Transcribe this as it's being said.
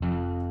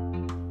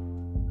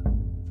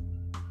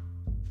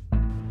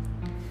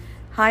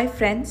Hi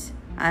friends,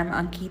 I'm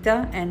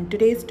Ankita and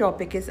today's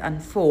topic is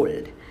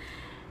unfold.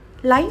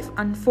 Life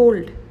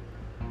unfold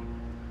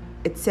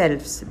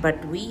itself,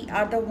 but we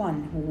are the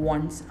one who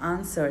wants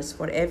answers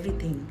for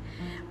everything.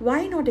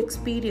 Why not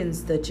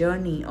experience the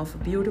journey of a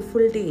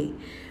beautiful day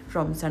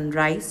from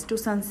sunrise to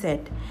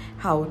sunset?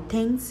 How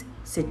things,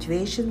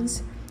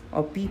 situations,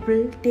 or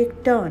people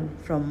take turn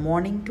from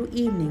morning to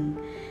evening.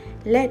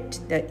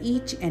 Let the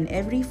each and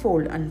every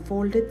fold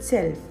unfold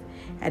itself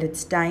at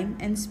its time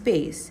and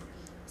space.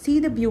 See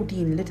the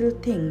beauty in little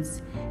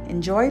things.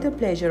 Enjoy the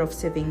pleasure of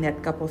sipping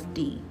that cup of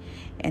tea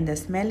and the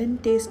smell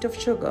and taste of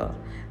sugar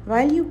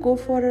while you go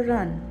for a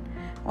run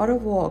or a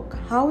walk.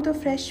 How the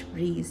fresh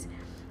breeze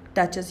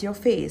touches your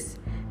face,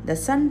 the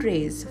sun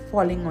rays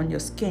falling on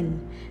your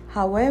skin.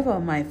 However,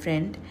 my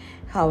friend,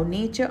 how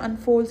nature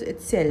unfolds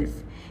itself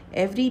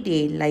every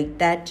day, like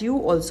that, you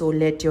also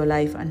let your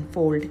life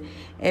unfold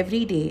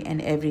every day and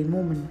every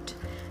moment.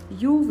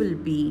 You will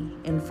be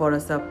in for a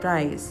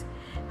surprise.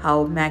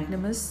 How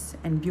magnanimous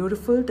and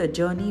beautiful the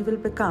journey will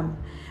become.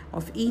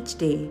 Of each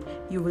day,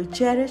 you will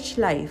cherish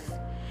life.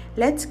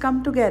 Let's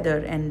come together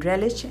and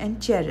relish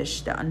and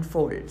cherish the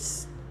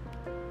unfolds.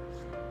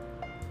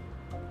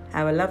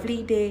 Have a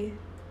lovely day.